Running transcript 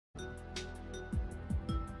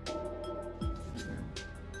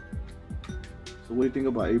So what do you think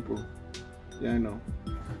about April? Yeah, I know.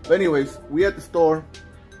 But anyways, we at the store.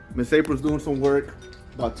 Miss April's doing some work.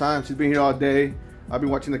 About time. She's been here all day. I've been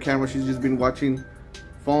watching the camera. She's just been watching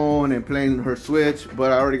phone and playing her Switch.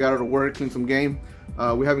 But I already got her to work in some game.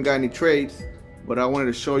 We haven't got any trades, but I wanted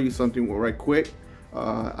to show you something right quick.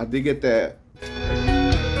 I did get that.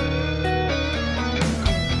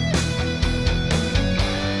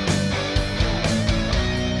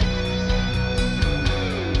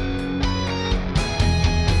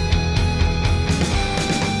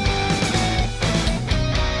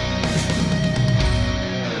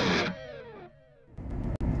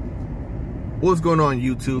 What's going on,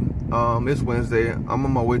 YouTube? It's Wednesday. I'm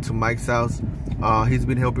on my way to Mike's house. He's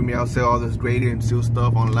been helping me out sell all this graded and sealed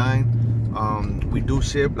stuff online. We do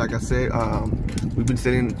ship, like I said. We've been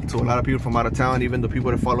selling to a lot of people from out of town, even the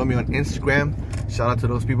people that follow me on Instagram. Shout out to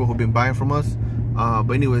those people who've been buying from us.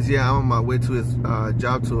 But anyways, yeah, I'm on my way to his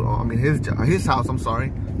job his house, I'm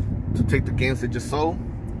sorry, to take the games that just sold.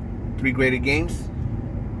 3 graded games.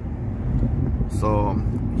 So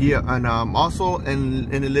yeah, and also in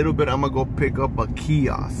a little bit I'm gonna go pick up a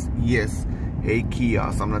kiosk. Yes, a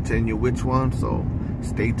kiosk. I'm not telling you which one, so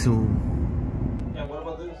stay tuned. And what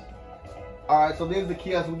about this? All right, so there's the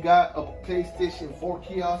kiosk. We got a PlayStation 4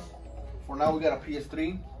 kiosk. For now, we got a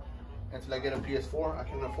PS3. Until I get a PS4, I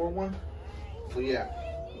can afford one. So yeah,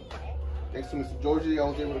 thanks to Mr. Georgie, I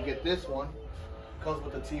was able to get this one. Comes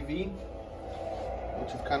with a TV,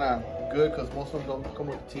 which is kind of good because most of them don't come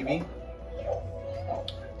with a TV.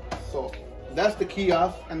 So that's the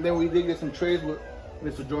kiosk, and then we did get some trades with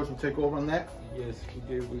Mr. George will take over on that. Yes, we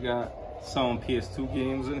did. We got some ps2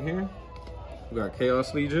 games in here. We got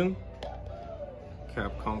Chaos Legion,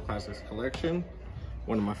 Capcom Classics Collection,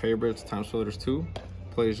 one of my favorites, Time Splitters 2.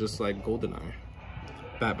 Plays just like GoldenEye.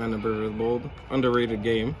 Batman and Beverly Bold, underrated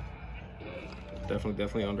game.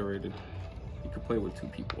 Definitely underrated. You could play with 2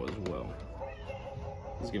 people as well.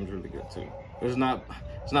 This game's really good too. It's not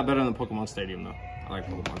better than Pokemon Stadium though. I like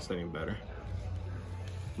Pokemon Stadium better.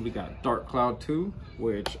 We got Dark Cloud 2,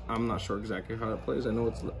 which I'm not sure exactly how it plays. I know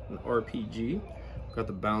it's an RPG. Got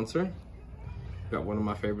the Bouncer. Got one of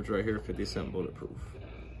my favorites right here, 50 Cent Bulletproof.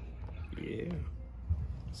 Yeah.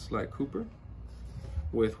 Sly Cooper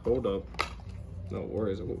with Hold Up. No, where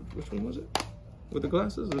is it? Which one was it? With the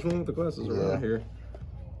glasses? There's one with the glasses around here.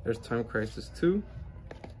 There's Time Crisis 2.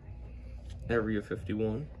 Area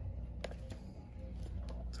 51.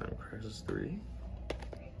 Time Crisis 3.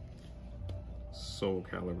 Soul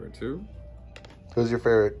Calibur 2. Who's your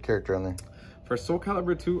favorite character on there? For Soul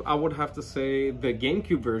Calibur 2, I would have to say the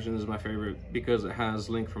GameCube version is my favorite because it has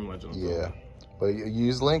Link from Legend of Zelda. Yeah. But you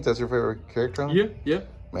use Link? That's your favorite character on there? Yeah.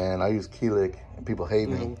 Man, I use Keelik and people hate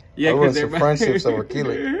me. Yeah, I ruined some friendships over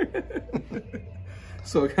Keelik.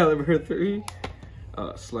 Soul Calibur 3.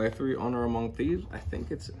 Sly 3, Honor Among Thieves. I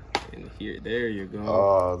think it's in here. There you go.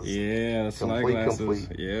 Oh, yeah, Sly glasses.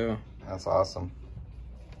 Complete. Yeah. That's awesome.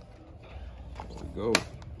 There we go.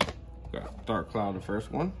 Got Dark Cloud, the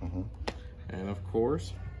first one. And of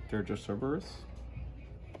course, Dirge of Cerberus.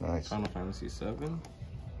 Nice. Final Fantasy 7.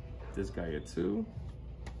 This guy at 2.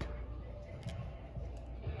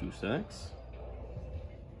 Deus Ex.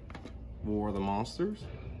 War of the Monsters,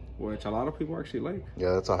 which a lot of people actually like.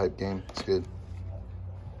 Yeah, that's a hype game. It's good.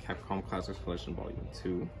 Capcom Classics Collection Volume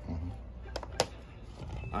 2.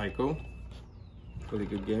 Ico. Really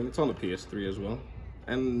good game. It's on the PS3 as well.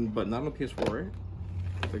 But not on the PS4, right?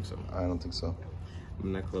 I don't think so. I don't think so.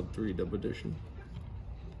 Mech Club 3 Dub Edition.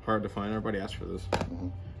 Hard to find. Everybody asked for this.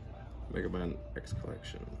 Mega Man X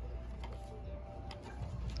Collection.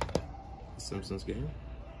 The Simpsons game.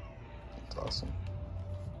 That's awesome.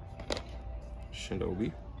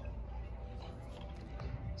 Shinobi.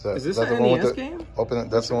 Is this that an the one NES with the, game? Open it.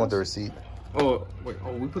 That's the one with the receipt. Oh, wait.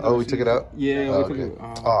 Oh, we put the Oh, receipt. we took it out? Yeah, oh, we took okay. it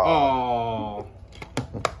out. Oh.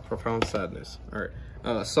 Profound sadness. All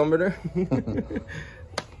right. Summoner.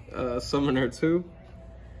 Summoner 2.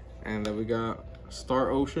 And then we got Star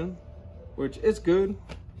Ocean, which is good.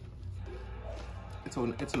 It's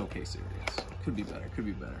an okay series. Could be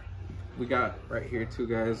better. We got right here too,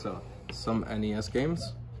 guys, some NES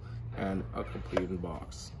games and a completed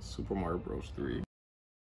box. Super Mario Bros. 3.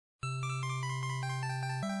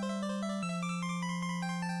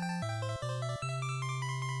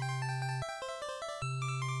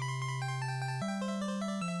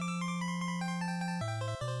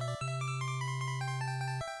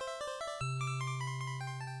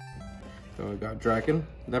 So we got Draken,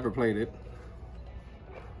 never played it.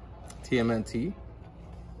 TMNT.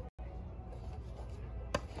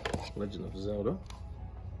 Legend of Zelda.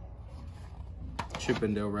 Chip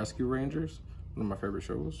and Dale Rescue Rangers, one of my favorite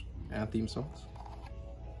shows and theme songs.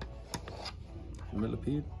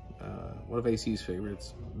 Millipede. One of AC's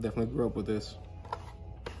favorites. Definitely grew up with this.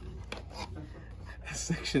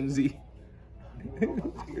 Section Z.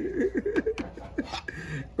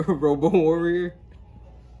 Robo Warrior.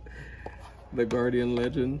 The Guardian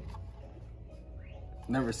Legend.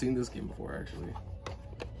 Never seen this game before, actually.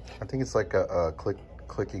 I think it's like a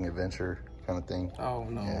clicking adventure kind of thing. Oh,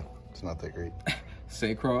 no. Yeah, it's not that great.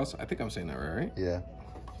 Say Cross. I think I'm saying that right? Yeah.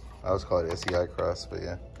 I always call it SEI Cross, but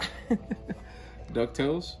yeah.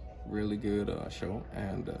 DuckTales. Really good show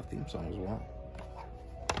and theme song as well.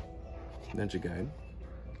 Ninja Gaiden.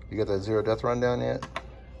 You got that zero death run down yet?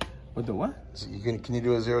 What the what? So can you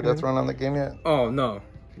do a zero death run on that game yet? Oh no,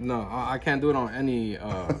 I can't do it on any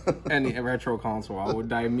any retro console. I would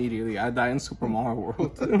die immediately. I die in Super Mario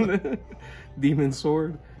World. Demon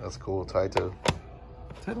Sword. That's cool. Taito.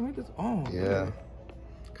 Taito made this. Oh yeah.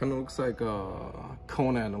 Kind of looks like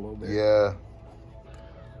Conan a little bit. Yeah.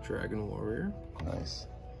 Dragon Warrior. Nice.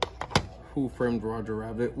 Who Framed Roger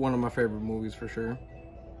Rabbit? One of my favorite movies for sure.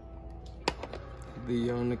 The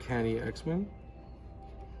Uncanny X-Men.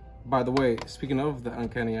 By the way, speaking of the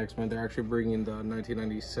Uncanny X-Men, they're actually bringing the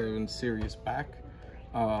 1997 series back.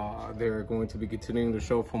 They're going to be continuing the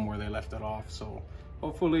show from where they left it off. So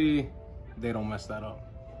hopefully they don't mess that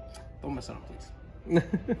up. Don't mess it up, please.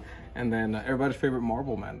 And then everybody's favorite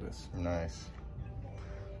Marvel Madness. Nice.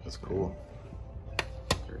 That's cool.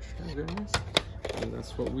 For sure, guys. And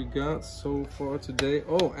that's what we got so far today.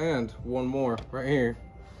 Oh, and one more right here.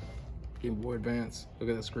 Game Boy Advance. Look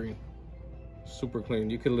at that screen. Super clean.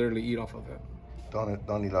 You could literally eat off of that.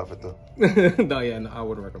 Don't eat off it though. No, yeah, no, I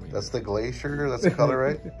would recommend. That's the glacier. That's the color,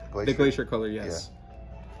 right? Glacier. The glacier color, yes. Yeah.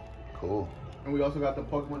 Cool. And we also got the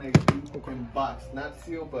Pokemon XD in box, not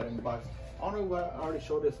sealed, but in box. I don't know what I already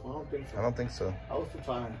showed this one. I don't think so. I don't think so. I was too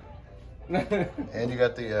tired. And you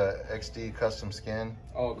got the XD custom skin.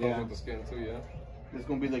 Oh, it comes with the skin too, yeah. It's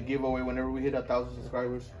gonna be the giveaway whenever we hit 1,000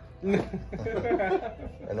 subscribers. And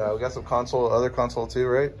we got some other console too,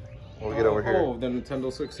 right? What we get over here? Oh, the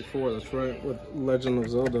Nintendo 64. That's right, with Legend of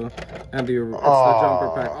Zelda and the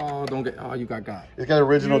jumper pack. Oh, don't get. Oh, you got. It's got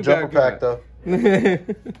original jumper pack though.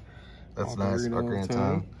 That's nice. Ocarina of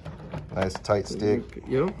Time. Nice tight stick.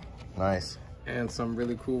 Yep. Nice. And some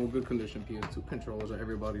really cool, good condition PS2 controllers that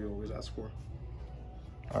everybody always asks for.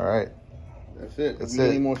 All right. That's it. That's if we it.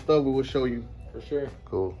 need any more stuff, we will show you. For sure.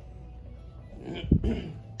 Cool.